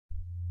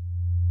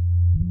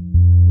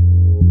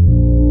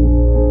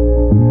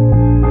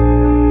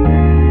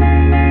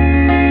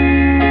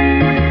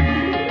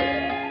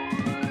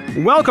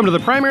Welcome to the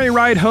Primary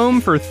Ride Home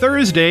for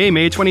Thursday,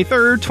 May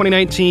 23rd,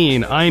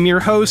 2019. I'm your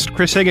host,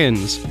 Chris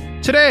Higgins.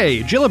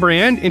 Today,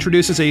 Gillibrand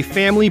introduces a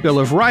family bill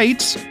of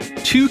rights,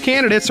 2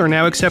 candidates are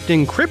now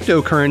accepting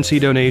cryptocurrency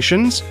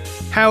donations,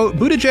 how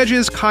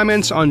Buttigieg's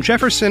comments on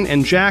Jefferson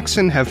and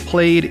Jackson have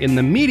played in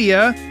the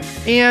media,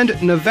 and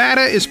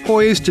Nevada is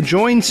poised to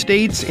join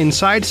states in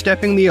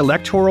sidestepping the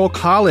Electoral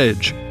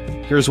College.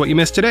 Here's what you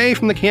missed today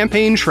from the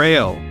campaign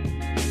trail.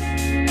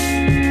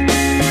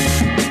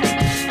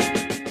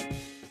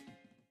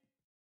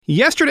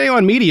 Yesterday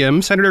on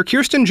Medium, Senator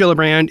Kirsten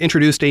Gillibrand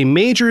introduced a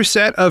major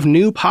set of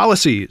new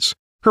policies.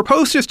 Her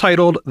post is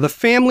titled, "The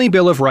Family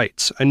Bill of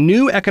Rights, a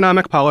new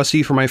economic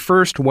policy for my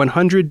first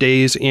 100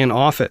 days in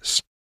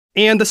office."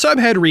 And the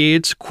subhead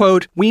reads,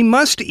 quote, "We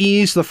must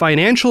ease the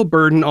financial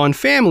burden on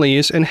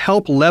families and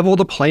help level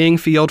the playing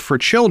field for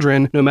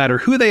children, no matter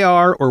who they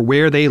are or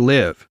where they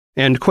live."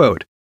 End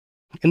quote.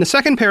 In the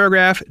second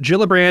paragraph,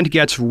 Gillibrand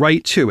gets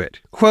right to it.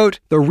 Quote,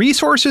 "The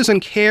resources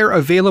and care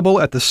available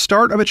at the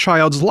start of a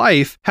child's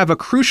life have a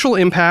crucial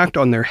impact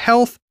on their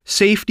health,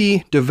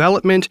 safety,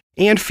 development,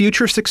 and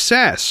future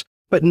success,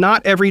 but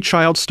not every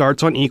child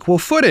starts on equal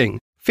footing.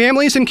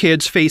 Families and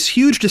kids face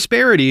huge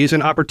disparities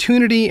in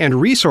opportunity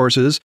and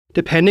resources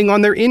depending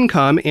on their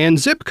income and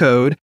zip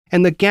code,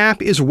 and the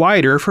gap is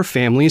wider for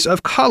families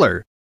of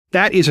color.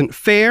 That isn't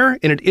fair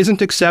and it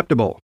isn't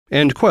acceptable."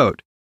 End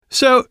quote.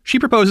 So, she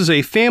proposes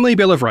a Family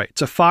Bill of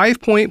Rights, a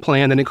 5-point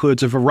plan that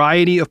includes a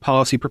variety of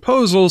policy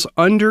proposals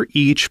under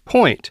each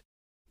point.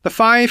 The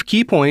 5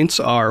 key points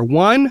are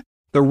 1.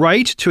 The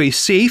right to a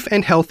safe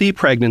and healthy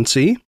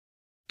pregnancy.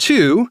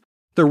 2.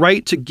 The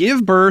right to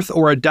give birth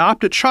or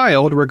adopt a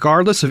child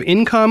regardless of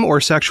income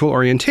or sexual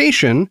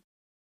orientation.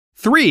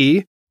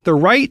 3. The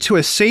right to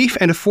a safe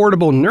and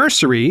affordable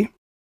nursery.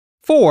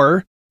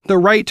 4. The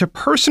right to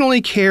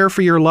personally care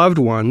for your loved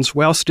ones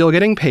while still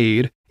getting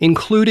paid,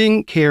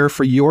 including care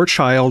for your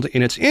child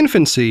in its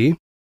infancy.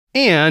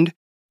 And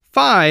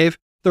 5.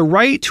 The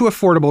right to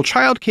affordable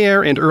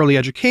childcare and early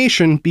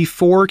education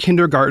before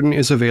kindergarten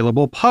is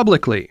available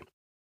publicly.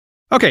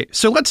 Okay,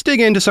 so let's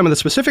dig into some of the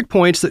specific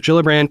points that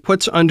Gillibrand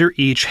puts under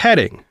each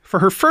heading. For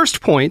her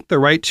first point, the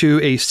right to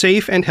a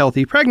safe and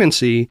healthy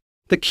pregnancy,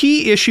 the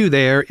key issue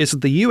there is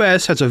that the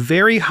U.S. has a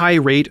very high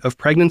rate of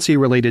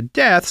pregnancy-related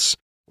deaths,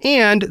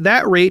 and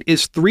that rate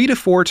is 3 to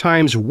 4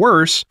 times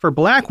worse for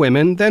black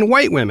women than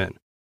white women.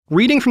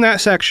 Reading from that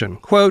section,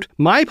 quote,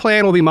 "My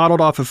plan will be modeled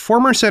off of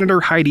former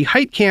Senator Heidi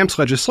Heitkamp's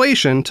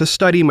legislation to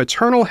study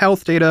maternal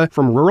health data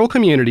from rural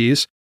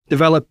communities,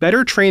 develop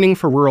better training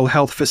for rural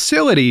health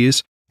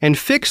facilities, and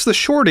fix the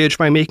shortage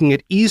by making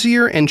it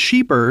easier and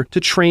cheaper to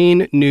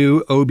train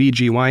new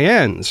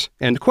OBGYNs."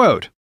 End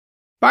quote.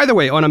 By the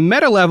way, on a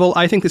meta level,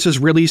 I think this is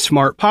really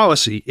smart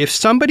policy. If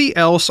somebody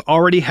else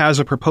already has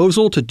a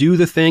proposal to do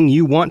the thing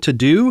you want to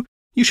do,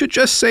 you should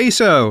just say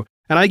so.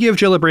 And I give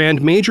Gillibrand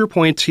major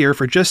points here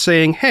for just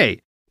saying, hey,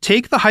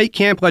 take the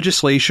Heitkamp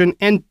legislation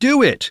and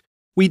do it.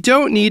 We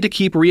don't need to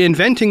keep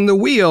reinventing the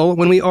wheel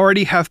when we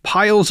already have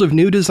piles of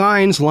new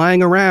designs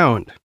lying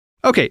around.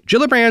 Okay,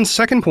 Gillibrand's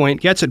second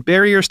point gets at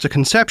barriers to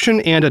conception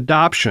and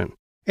adoption.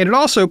 And it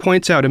also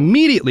points out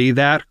immediately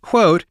that,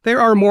 quote, "There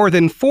are more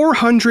than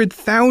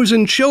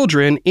 400,000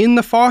 children in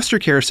the foster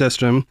care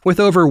system, with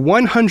over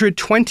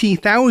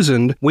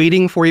 120,000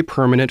 waiting for a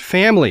permanent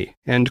family."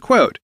 End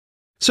quote.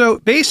 So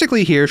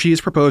basically here she is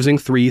proposing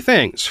 3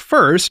 things.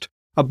 First,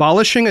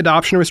 abolishing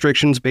adoption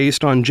restrictions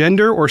based on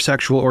gender or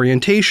sexual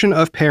orientation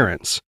of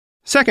parents.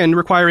 Second,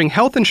 requiring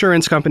health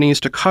insurance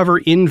companies to cover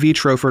in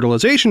vitro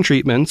fertilization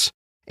treatments.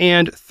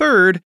 And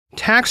third,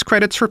 tax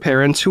credits for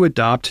parents who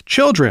adopt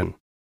children.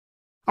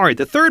 All right,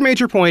 the third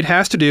major point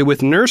has to do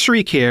with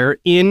nursery care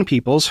in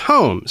people's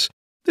homes.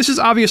 This is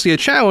obviously a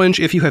challenge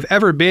if you have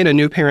ever been a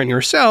new parent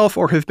yourself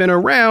or have been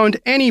around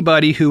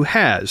anybody who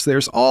has.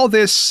 There's all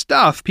this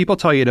stuff people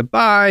tell you to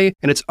buy,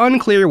 and it's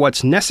unclear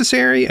what's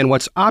necessary and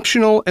what's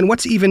optional and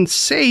what's even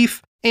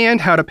safe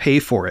and how to pay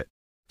for it.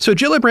 So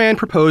Gillibrand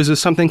proposes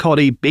something called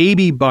a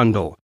baby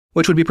bundle,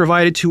 which would be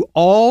provided to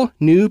all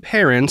new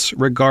parents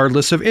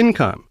regardless of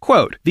income.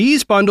 Quote,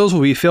 "These bundles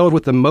will be filled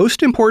with the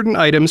most important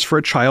items for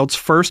a child's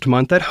first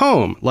month at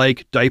home,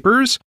 like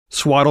diapers,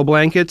 swaddle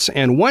blankets,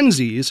 and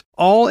onesies,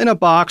 all in a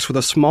box with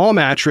a small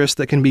mattress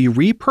that can be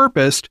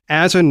repurposed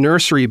as a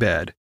nursery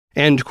bed."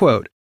 End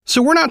quote.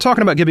 So we're not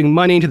talking about giving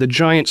money to the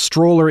giant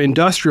stroller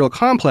industrial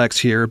complex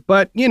here,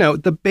 but,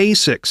 the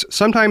basics.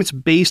 Sometimes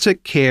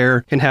basic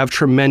care can have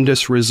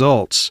tremendous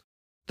results.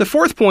 The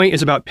fourth point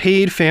is about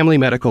paid family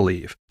medical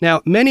leave.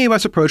 Now, many of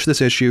us approach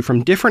this issue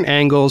from different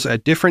angles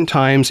at different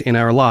times in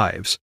our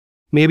lives.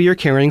 Maybe you're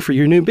caring for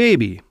your new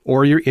baby,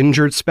 or your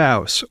injured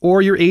spouse,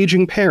 or your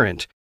aging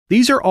parent.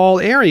 These are all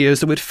areas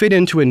that would fit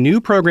into a new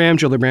program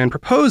Gillibrand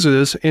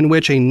proposes in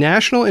which a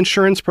national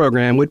insurance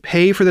program would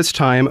pay for this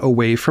time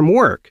away from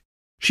work.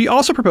 She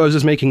also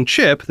proposes making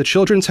CHIP, the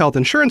Children's Health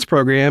Insurance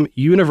Program,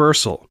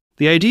 universal.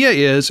 The idea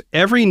is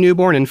every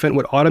newborn infant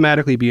would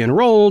automatically be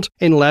enrolled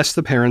unless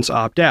the parents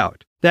opt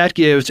out. That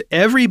gives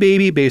every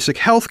baby basic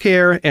health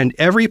care and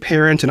every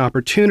parent an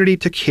opportunity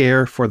to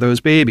care for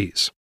those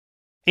babies.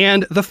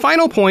 And the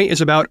final point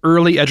is about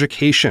early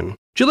education.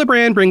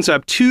 Gillibrand brings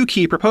up two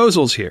key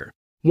proposals here.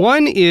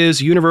 One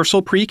is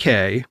universal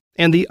pre-K,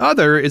 and the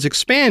other is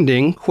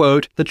expanding,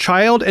 quote, the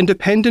child and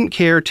dependent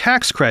care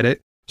tax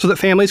credit so that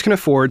families can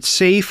afford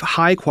safe,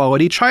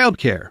 high-quality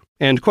childcare,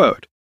 end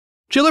quote.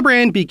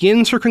 Gillibrand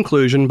begins her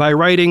conclusion by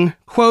writing,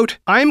 quote,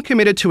 I'm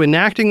committed to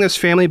enacting this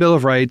Family Bill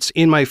of Rights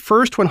in my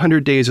first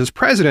 100 days as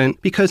president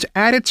because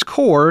at its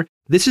core,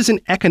 this is an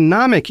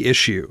economic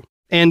issue,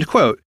 end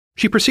quote.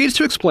 She proceeds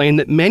to explain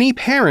that many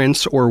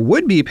parents or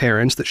would-be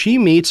parents that she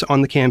meets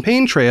on the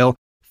campaign trail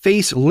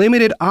face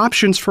limited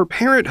options for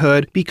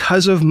parenthood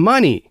because of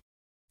money.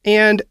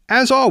 And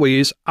as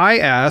always, I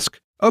ask,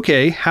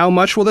 okay, how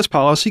much will this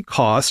policy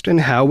cost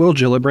and how will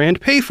Gillibrand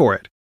pay for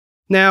it?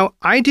 Now,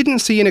 I didn't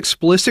see an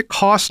explicit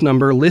cost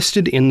number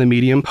listed in the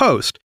Medium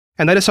post,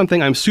 and that is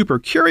something I'm super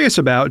curious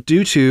about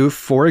due to,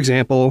 for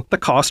example, the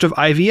cost of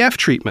IVF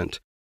treatment.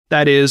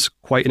 That is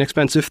quite an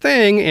expensive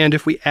thing, and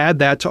if we add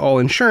that to all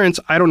insurance,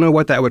 I don't know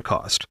what that would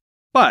cost.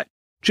 But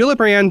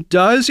Gillibrand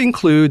does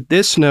include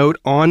this note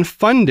on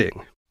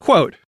funding.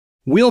 Quote,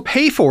 we'll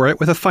pay for it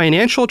with a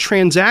financial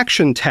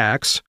transaction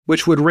tax,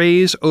 which would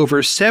raise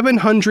over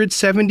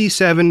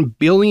 $777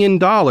 billion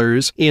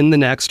in the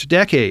next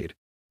decade,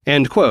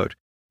 end quote.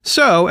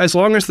 So, as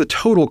long as the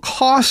total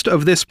cost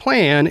of this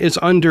plan is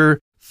under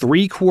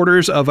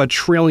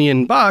 $750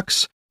 billion,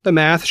 the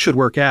math should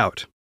work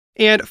out.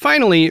 And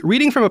finally,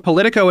 reading from a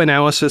Politico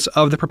analysis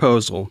of the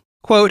proposal,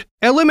 quote,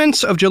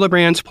 elements of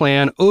Gillibrand's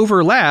plan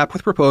overlap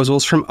with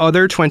proposals from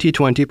other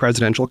 2020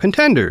 presidential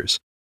contenders.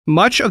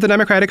 Much of the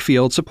Democratic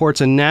field supports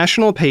a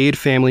national paid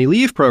family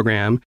leave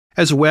program,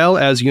 as well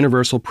as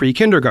universal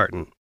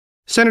pre-kindergarten.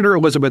 Senator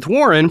Elizabeth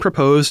Warren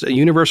proposed a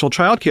universal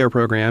child care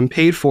program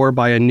paid for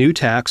by a new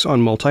tax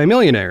on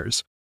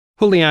multimillionaires.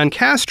 Julian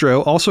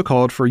Castro also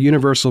called for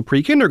universal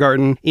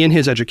pre-kindergarten in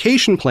his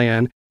education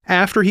plan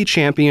after he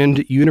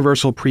championed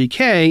universal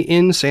pre-K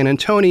in San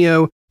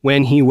Antonio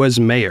when he was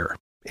mayor,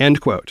 end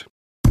quote.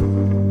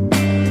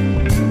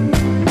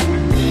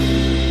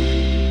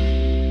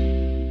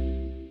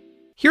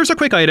 Here's a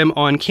quick item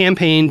on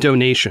campaign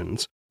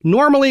donations.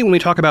 Normally, when we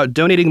talk about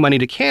donating money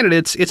to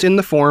candidates, it's in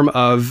the form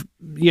of,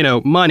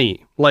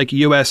 money, like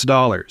US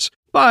dollars.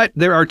 But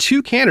there are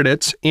two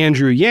candidates,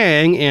 Andrew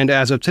Yang and,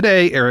 as of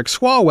today, Eric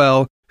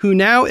Swalwell, who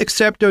now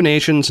accept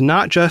donations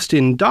not just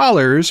in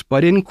dollars,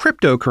 but in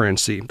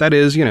cryptocurrency. That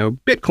is,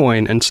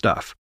 Bitcoin and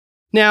stuff.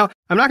 Now,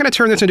 I'm not going to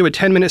turn this into a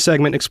 10-minute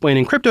segment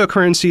explaining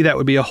cryptocurrency. That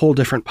would be a whole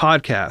different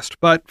podcast.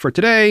 But for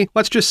today,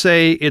 let's just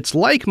say it's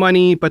like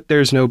money, but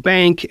there's no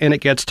bank, and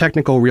it gets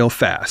technical real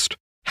fast.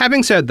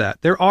 Having said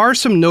that, there are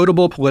some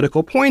notable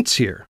political points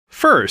here.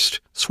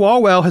 First,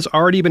 Swalwell has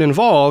already been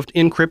involved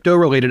in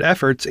crypto-related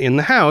efforts in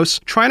the House,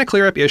 trying to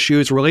clear up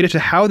issues related to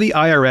how the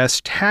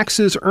IRS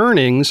taxes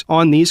earnings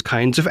on these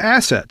kinds of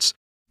assets.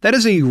 That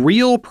is a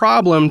real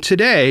problem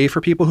today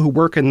for people who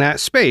work in that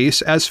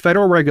space, as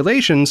federal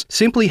regulations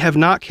simply have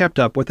not kept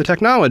up with the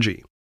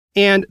technology.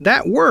 And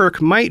that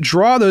work might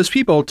draw those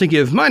people to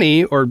give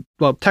money, or,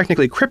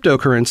 technically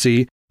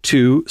cryptocurrency,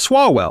 to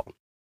Swalwell.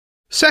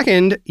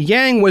 Second,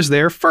 Yang was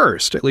there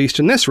first, at least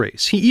in this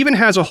race. He even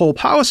has a whole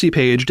policy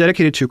page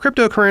dedicated to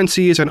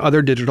cryptocurrencies and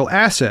other digital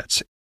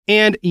assets.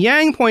 And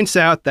Yang points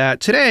out that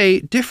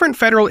today, different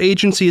federal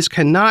agencies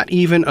cannot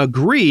even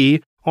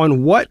agree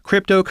on what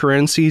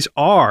cryptocurrencies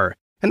are.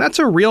 And that's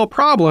a real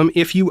problem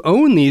if you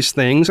own these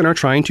things and are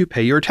trying to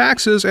pay your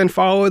taxes and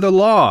follow the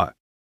law.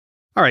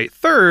 All right,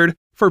 third,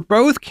 for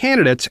both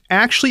candidates,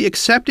 actually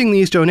accepting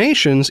these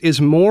donations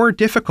is more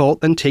difficult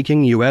than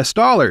taking US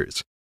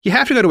dollars. You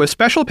have to go to a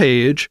special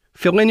page,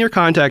 fill in your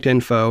contact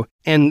info,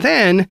 and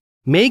then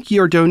make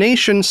your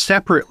donation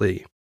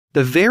separately.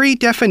 The very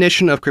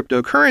definition of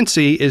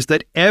cryptocurrency is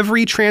that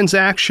every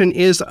transaction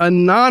is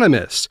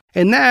anonymous,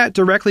 and that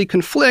directly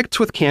conflicts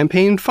with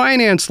campaign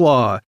finance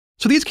law.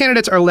 So these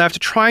candidates are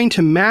left trying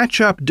to match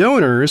up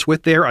donors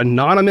with their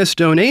anonymous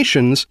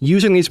donations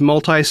using these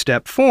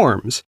multi-step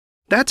forms.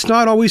 That's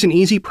not always an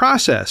easy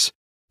process.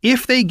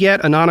 If they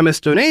get anonymous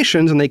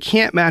donations and they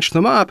can't match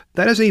them up,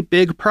 that is a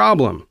big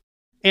problem.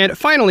 And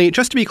finally,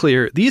 just to be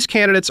clear, these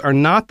candidates are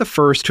not the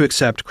first to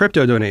accept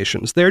crypto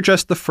donations. They're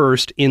just the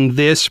first in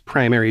this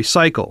primary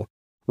cycle.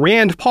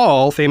 Rand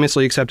Paul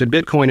famously accepted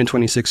Bitcoin in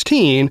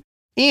 2016,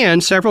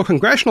 and several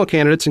congressional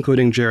candidates,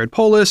 including Jared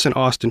Polis and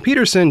Austin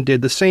Peterson,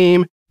 did the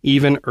same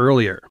even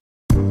earlier.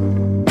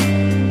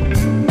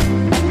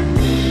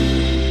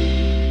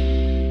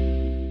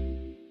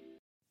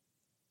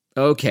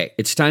 Okay,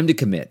 it's time to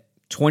commit.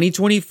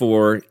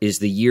 2024 is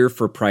the year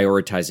for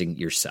prioritizing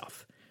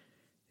yourself.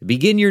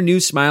 Begin your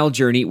new smile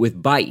journey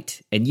with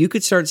Byte, and you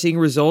could start seeing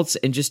results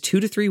in just 2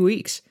 to 3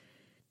 weeks.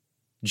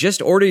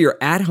 Just order your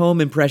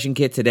at-home impression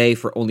kit today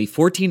for only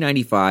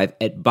 $14.95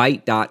 at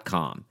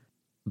Byte.com.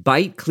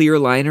 Byte clear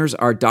liners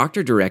are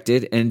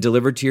doctor-directed and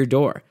delivered to your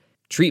door.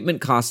 Treatment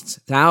costs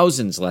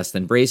thousands less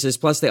than braces,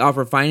 plus they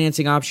offer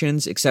financing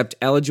options, accept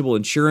eligible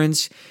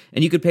insurance,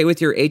 and you could pay with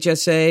your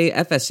HSA,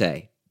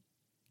 FSA.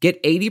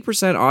 Get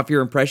 80% off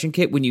your impression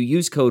kit when you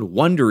use code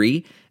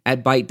WONDERY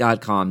at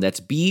Byte.com. That's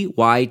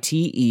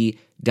BYTE.com.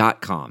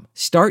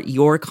 Start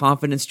your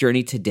confidence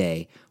journey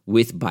today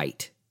with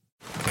Byte.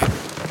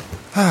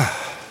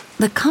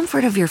 The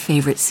comfort of your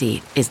favorite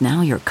seat is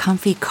now your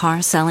comfy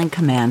car-selling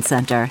command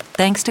center,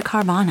 thanks to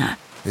Carvana.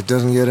 It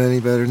doesn't get any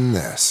better than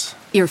this.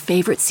 Your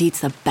favorite seat's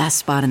the best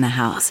spot in the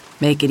house.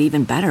 Make it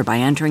even better by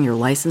entering your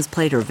license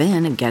plate or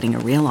VIN and getting a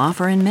real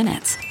offer in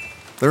minutes.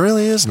 There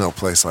really is no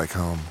place like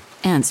home.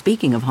 And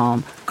speaking of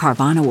home,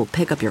 Carvana will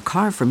pick up your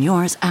car from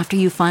yours after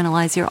you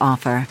finalize your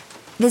offer.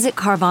 Visit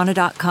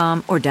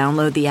Carvana.com or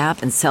download the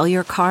app and sell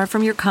your car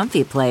from your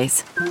comfy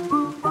place.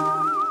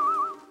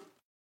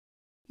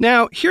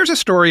 Now, here's a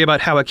story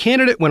about how a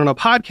candidate went on a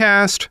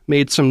podcast,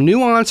 made some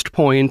nuanced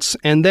points,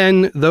 and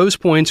then those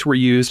points were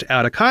used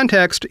out of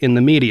context in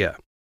the media.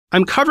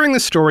 I'm covering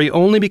this story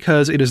only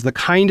because it is the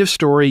kind of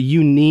story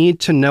you need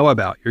to know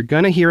about. You're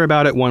going to hear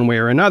about it one way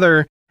or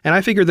another, and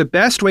I figure the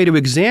best way to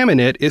examine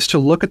it is to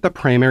look at the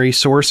primary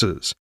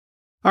sources.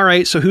 All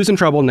right, so who's in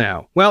trouble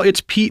now? Well,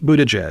 it's Pete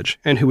Buttigieg,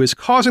 and who is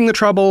causing the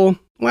trouble?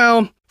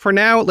 Well, for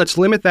now, let's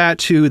limit that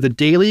to the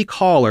Daily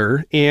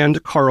Caller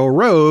and Karl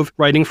Rove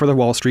writing for the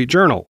Wall Street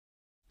Journal.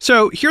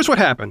 So here's what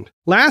happened.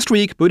 Last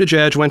week,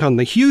 Buttigieg went on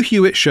the Hugh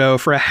Hewitt show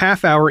for a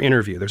half-hour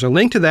interview. There's a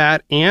link to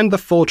that and the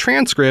full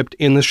transcript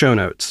in the show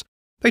notes.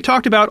 They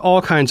talked about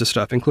all kinds of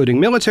stuff, including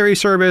military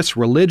service,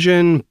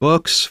 religion,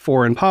 books,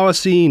 foreign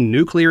policy,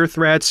 nuclear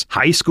threats,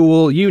 high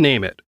school, you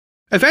name it.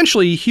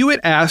 Eventually, Hewitt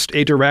asked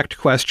a direct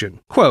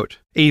question. Quote,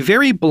 "A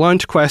very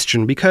blunt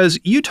question because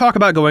you talk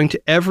about going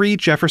to every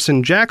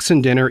Jefferson Jackson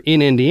dinner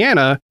in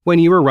Indiana when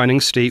you were running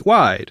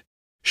statewide.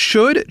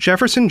 Should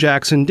Jefferson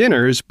Jackson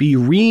dinners be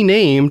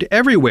renamed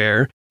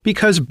everywhere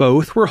because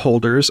both were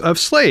holders of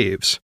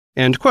slaves?"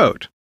 End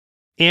quote.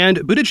 And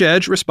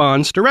Buttigieg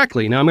responds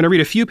directly. Now I'm going to read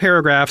a few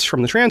paragraphs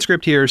from the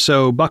transcript here,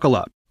 so buckle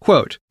up.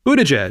 Quote,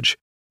 Buttigieg,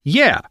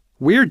 "Yeah,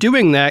 we're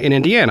doing that in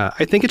Indiana.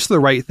 I think it's the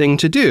right thing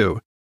to do.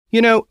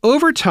 You know,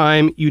 over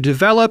time, you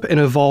develop and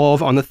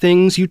evolve on the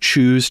things you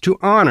choose to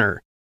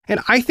honor.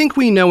 And I think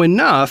we know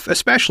enough,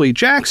 especially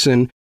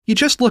Jackson. You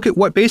just look at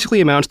what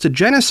basically amounts to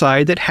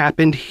genocide that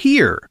happened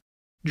here.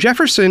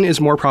 Jefferson is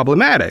more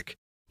problematic.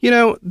 You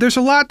know, there's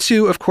a lot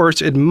to, of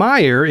course,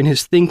 admire in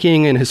his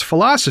thinking and his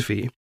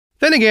philosophy.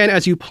 Then again,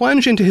 as you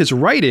plunge into his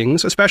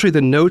writings, especially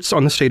the notes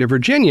on the state of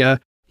Virginia,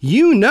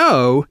 you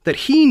know that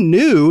he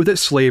knew that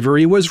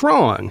slavery was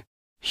wrong.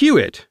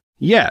 Hewitt,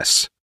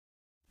 yes.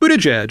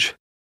 Buttigieg,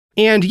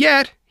 and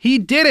yet he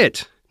did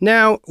it.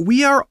 Now,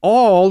 we are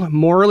all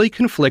morally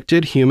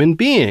conflicted human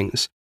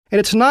beings. And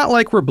it's not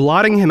like we're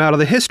blotting him out of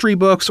the history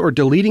books or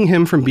deleting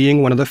him from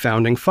being one of the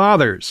founding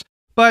fathers.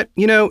 But,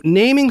 you know,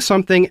 naming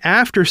something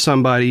after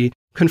somebody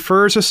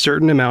confers a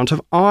certain amount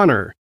of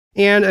honor.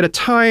 And at a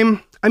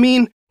time,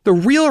 the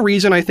real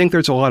reason I think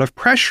there's a lot of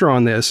pressure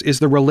on this is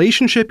the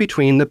relationship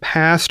between the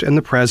past and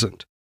the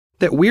present.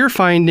 That we're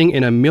finding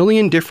in a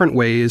million different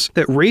ways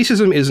that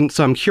racism isn't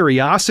some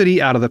curiosity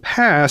out of the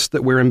past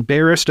that we're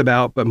embarrassed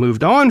about but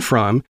moved on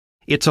from.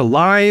 It's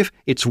alive,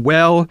 it's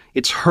well,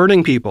 it's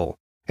hurting people.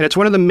 And it's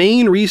one of the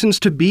main reasons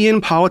to be in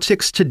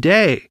politics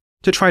today,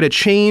 to try to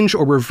change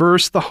or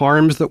reverse the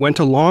harms that went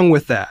along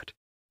with that.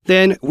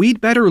 Then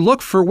we'd better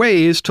look for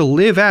ways to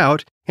live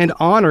out and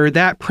honor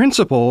that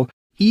principle,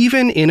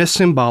 even in a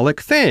symbolic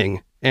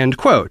thing." End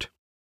quote.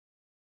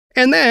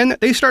 And then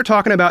they start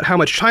talking about how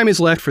much time is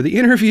left for the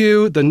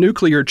interview, the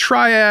nuclear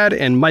triad,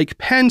 and Mike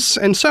Pence,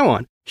 and so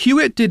on.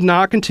 Hewitt did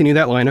not continue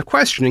that line of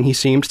questioning. He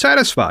seemed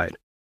satisfied.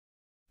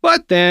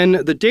 But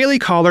then the Daily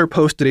Caller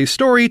posted a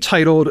story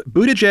titled,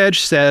 "Buttigieg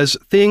says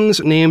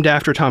things named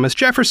after Thomas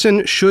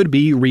Jefferson should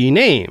be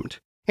renamed."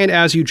 And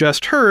as you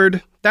just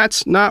heard,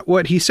 that's not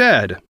what he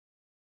said.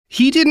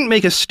 He didn't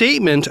make a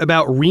statement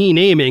about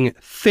renaming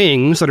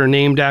things that are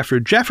named after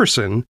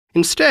Jefferson.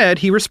 Instead,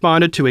 he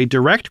responded to a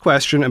direct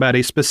question about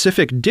a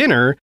specific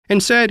dinner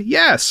and said,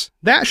 yes,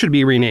 that should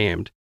be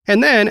renamed.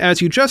 And then,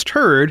 as you just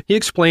heard, he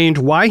explained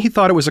why he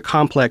thought it was a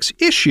complex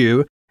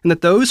issue and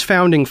that those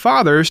founding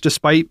fathers,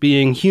 despite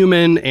being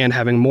human and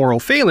having moral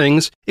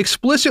failings,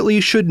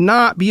 explicitly should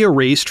not be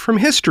erased from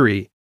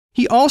history.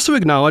 He also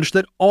acknowledged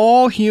that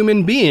all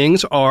human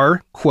beings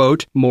are,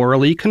 quote,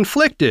 morally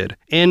conflicted,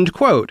 end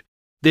quote.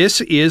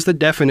 This is the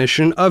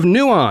definition of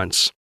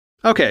nuance.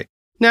 Okay,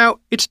 now,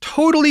 it's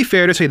totally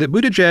fair to say that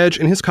Buttigieg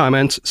in his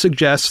comments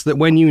suggests that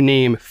when you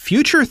name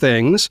future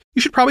things,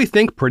 you should probably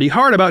think pretty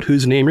hard about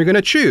whose name you're going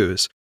to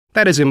choose.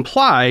 That is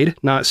implied,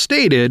 not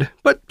stated,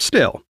 but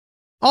still.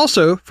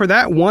 Also, for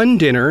that one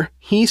dinner,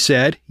 he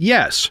said,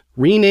 yes,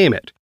 rename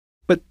it.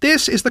 But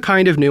this is the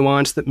kind of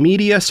nuance that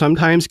media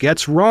sometimes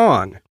gets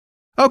wrong.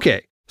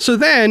 Okay, so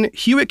then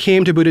Hewitt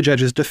came to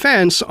Buttigieg's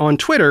defense on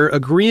Twitter,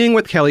 agreeing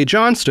with Kelly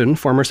Johnston,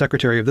 former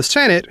Secretary of the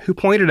Senate, who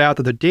pointed out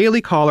that the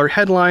Daily Caller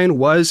headline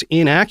was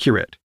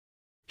inaccurate.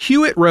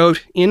 Hewitt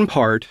wrote, in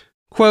part,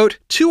 quote,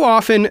 too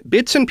often,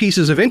 bits and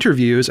pieces of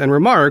interviews and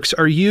remarks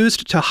are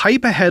used to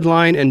hype a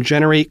headline and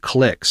generate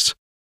clicks.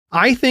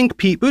 I think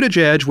Pete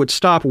Buttigieg would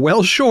stop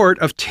well short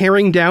of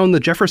tearing down the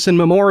Jefferson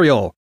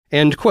Memorial,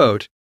 end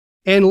quote.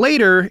 And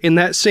later, in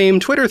that same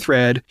Twitter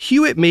thread,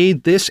 Hewitt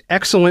made this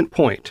excellent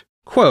point.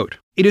 Quote,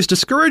 "It is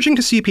discouraging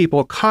to see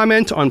people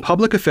comment on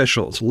public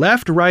officials,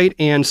 left, right,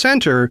 and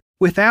center,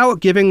 without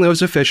giving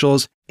those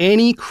officials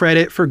any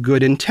credit for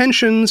good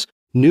intentions,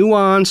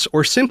 nuance,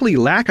 or simply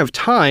lack of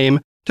time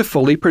to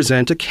fully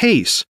present a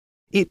case.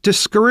 It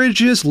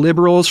discourages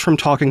liberals from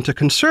talking to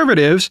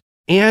conservatives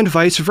and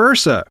vice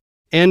versa."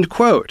 End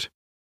quote.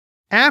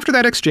 After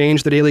that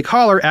exchange, the Daily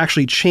Caller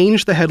actually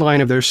changed the headline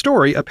of their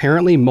story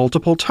apparently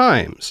multiple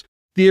times.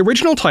 The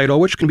original title,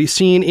 which can be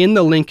seen in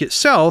the link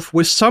itself,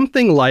 was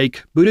something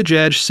like,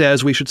 "Buttigieg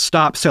says we should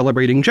stop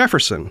celebrating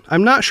Jefferson."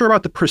 I'm not sure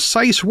about the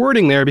precise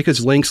wording there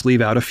because links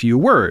leave out a few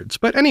words.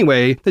 But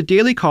anyway, the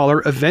Daily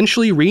Caller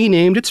eventually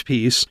renamed its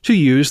piece to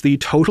use the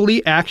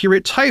totally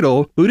accurate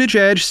title,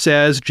 "Buttigieg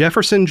says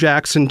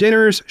Jefferson-Jackson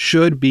dinners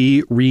should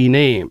be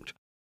renamed."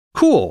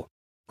 Cool.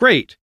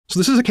 Great. So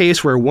this is a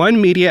case where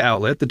one media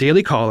outlet, the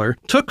Daily Caller,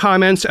 took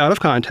comments out of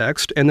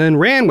context and then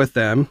ran with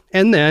them,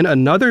 and then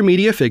another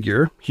media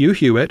figure, Hugh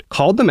Hewitt,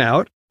 called them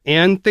out,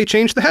 and they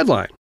changed the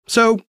headline.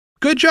 So,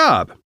 good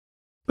job.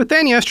 But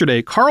then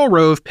yesterday, Karl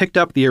Rove picked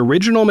up the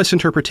original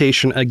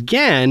misinterpretation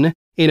again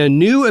in a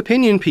new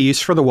opinion piece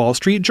for the Wall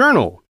Street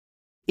Journal.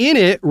 In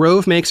it,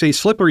 Rove makes a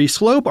slippery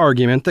slope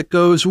argument that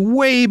goes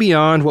way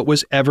beyond what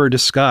was ever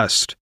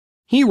discussed.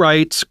 He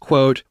writes,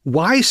 quote,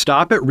 "Why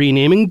stop at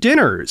renaming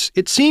dinners?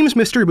 It seems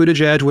Mr.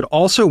 Buttigieg would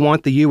also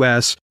want the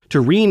U.S.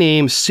 to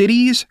rename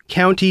cities,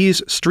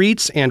 counties,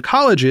 streets, and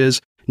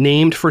colleges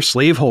named for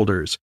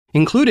slaveholders,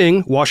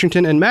 including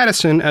Washington and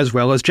Madison as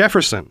well as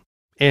Jefferson."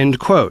 End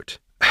quote.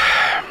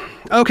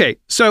 Okay,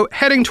 so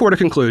heading toward a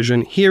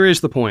conclusion, here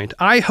is the point.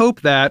 I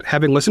hope that,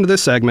 having listened to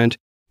this segment,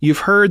 you've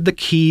heard the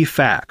key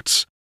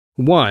facts.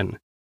 1.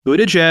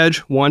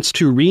 Buttigieg wants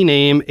to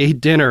rename a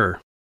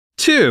dinner.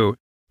 2.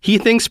 He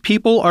thinks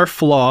people are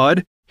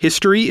flawed,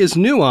 history is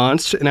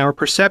nuanced, and our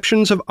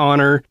perceptions of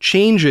honor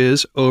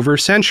changes over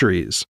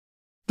centuries.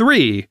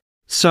 3.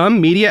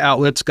 Some media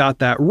outlets got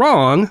that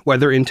wrong,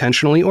 whether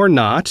intentionally or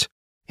not.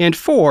 And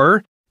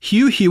 4.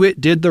 Hugh Hewitt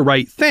did the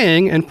right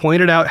thing and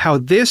pointed out how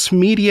this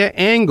media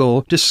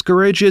angle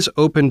discourages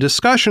open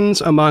discussions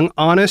among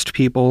honest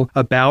people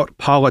about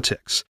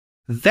politics.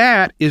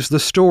 That is the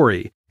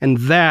story, and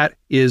that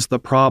is the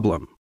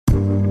problem.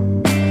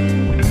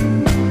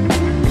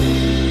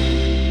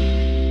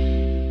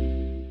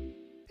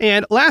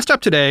 And last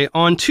up today,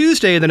 on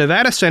Tuesday, the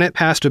Nevada Senate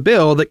passed a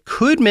bill that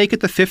could make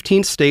it the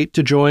 15th state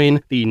to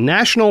join the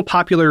National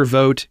Popular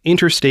Vote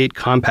Interstate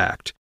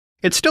Compact.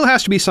 It still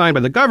has to be signed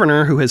by the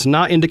governor, who has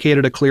not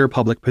indicated a clear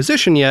public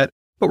position yet,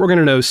 but we're going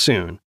to know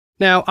soon.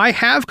 Now, I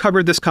have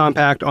covered this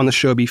compact on the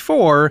show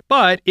before,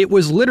 but it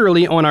was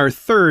literally on our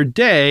third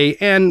day,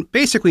 and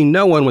basically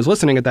no one was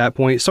listening at that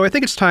point, so I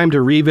think it's time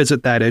to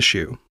revisit that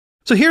issue.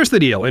 So here's the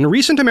deal. In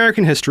recent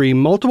American history,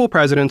 multiple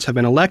presidents have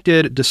been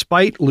elected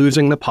despite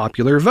losing the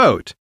popular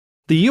vote.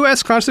 The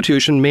U.S.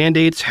 Constitution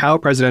mandates how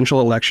presidential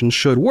elections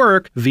should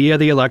work via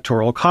the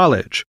Electoral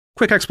College.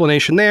 Quick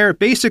explanation there.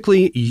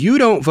 Basically, you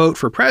don't vote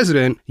for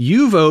president,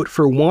 you vote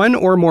for one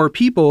or more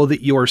people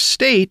that your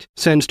state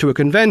sends to a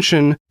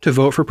convention to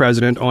vote for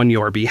president on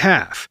your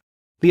behalf.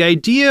 The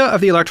idea of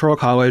the Electoral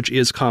College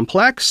is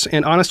complex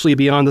and honestly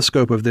beyond the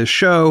scope of this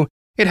show.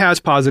 It has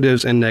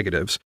positives and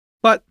negatives.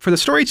 But for the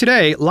story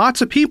today,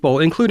 lots of people,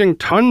 including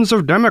tons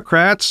of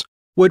Democrats,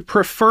 would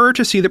prefer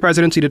to see the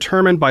presidency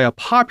determined by a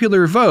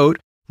popular vote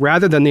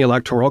rather than the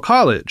Electoral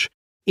College.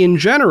 In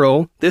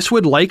general, this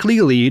would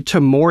likely lead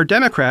to more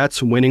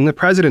Democrats winning the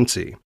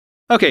presidency.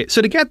 Okay,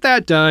 so to get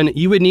that done,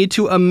 you would need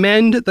to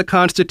amend the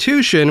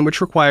Constitution, which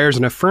requires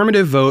an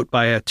affirmative vote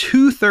by a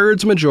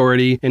 2/3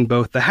 majority in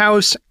both the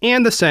House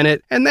and the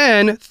Senate, and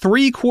then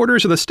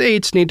 3/4 of the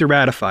states need to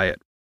ratify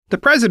it. The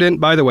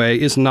president, by the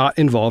way, is not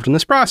involved in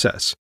this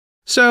process.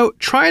 So,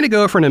 trying to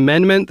go for an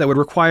amendment that would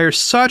require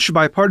such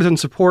bipartisan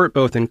support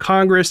both in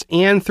Congress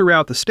and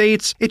throughout the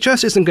states, it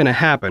just isn't going to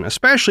happen,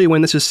 especially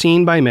when this is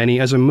seen by many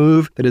as a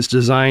move that is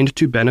designed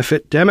to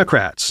benefit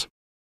Democrats.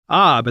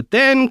 But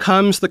then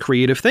comes the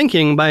creative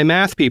thinking by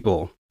math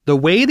people. The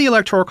way the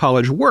Electoral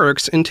College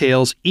works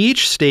entails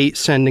each state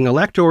sending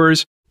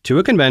electors to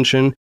a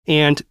convention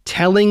and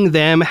telling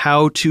them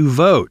how to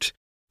vote.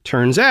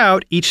 Turns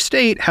out, each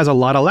state has a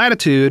lot of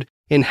latitude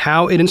in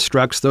how it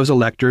instructs those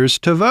electors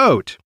to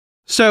vote.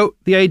 So,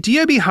 the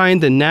idea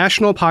behind the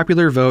National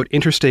Popular Vote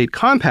Interstate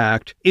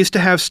Compact is to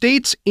have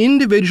states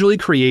individually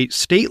create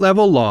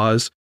state-level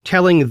laws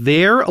telling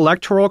their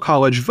Electoral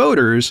College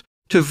voters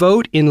to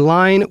vote in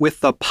line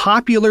with the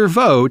popular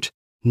vote,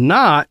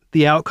 not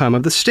the outcome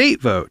of the state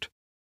vote.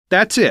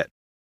 That's it.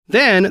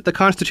 Then, the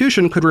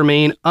Constitution could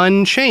remain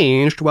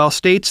unchanged while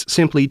states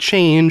simply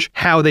change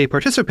how they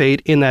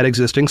participate in that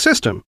existing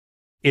system.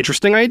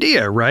 Interesting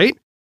idea, right?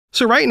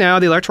 So right now,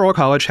 the Electoral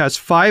College has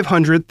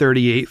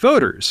 538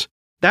 voters.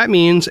 That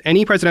means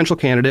any presidential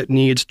candidate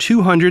needs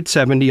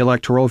 270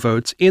 electoral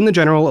votes in the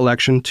general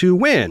election to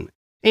win.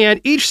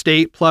 And each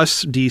state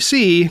plus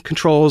DC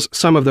controls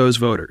some of those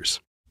voters.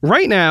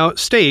 Right now,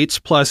 states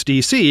plus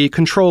DC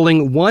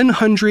controlling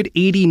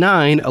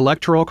 189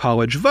 electoral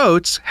college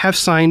votes have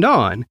signed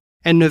on,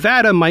 and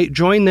Nevada might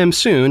join them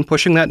soon,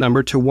 pushing that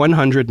number to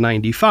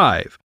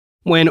 195.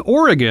 When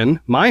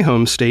Oregon, my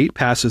home state,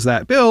 passes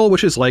that bill,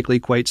 which is likely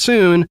quite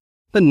soon,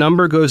 the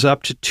number goes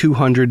up to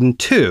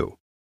 202.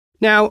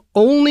 Now,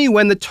 only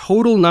when the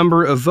total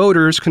number of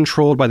voters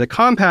controlled by the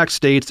compact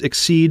states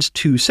exceeds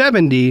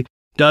 270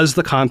 does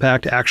the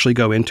compact actually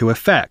go into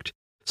effect.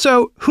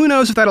 So, who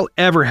knows if that'll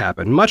ever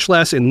happen, much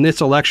less in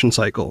this election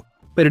cycle.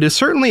 But it is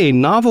certainly a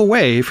novel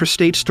way for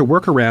states to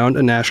work around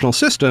a national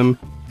system,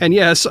 and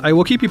yes, I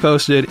will keep you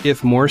posted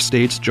if more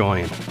states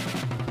join.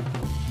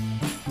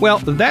 Well,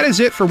 that is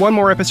it for one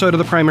more episode of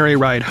The Primary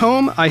Ride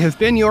Home. I have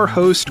been your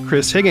host,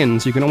 Chris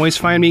Higgins. You can always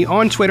find me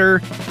on Twitter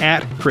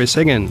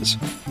 @ChrisHiggins.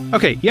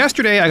 Okay,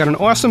 yesterday I got an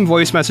awesome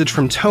voice message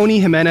from Tony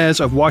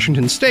Jimenez of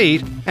Washington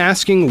State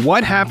asking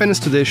what happens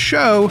to this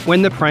show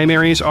when the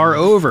primaries are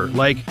over.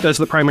 Like, does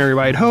The Primary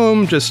Ride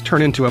Home just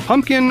turn into a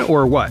pumpkin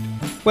or what?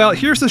 Well,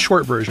 here's the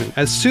short version.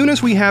 As soon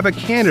as we have a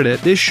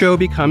candidate, this show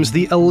becomes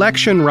the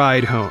election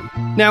ride home.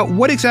 Now,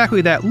 what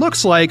exactly that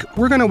looks like,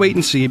 we're going to wait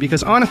and see,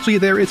 because honestly,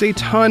 there is a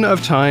ton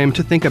of time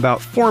to think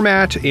about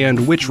format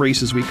and which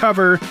races we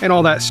cover and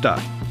all that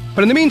stuff.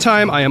 But in the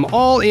meantime, I am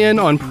all in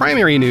on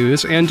primary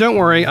news, and don't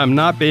worry, I'm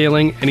not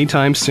bailing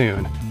anytime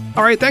soon.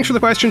 All right, thanks for the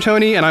question,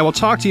 Tony, and I will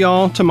talk to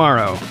y'all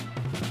tomorrow.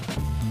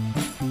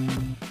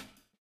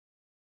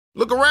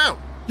 Look around.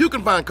 You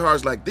can find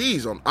cars like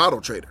these on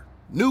AutoTrader.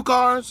 New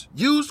cars,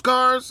 used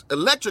cars,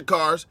 electric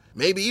cars,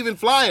 maybe even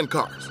flying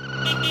cars.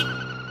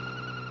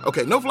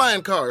 Okay, no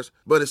flying cars,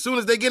 but as soon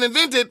as they get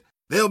invented,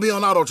 they'll be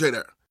on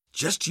AutoTrader.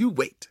 Just you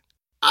wait.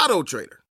 AutoTrader.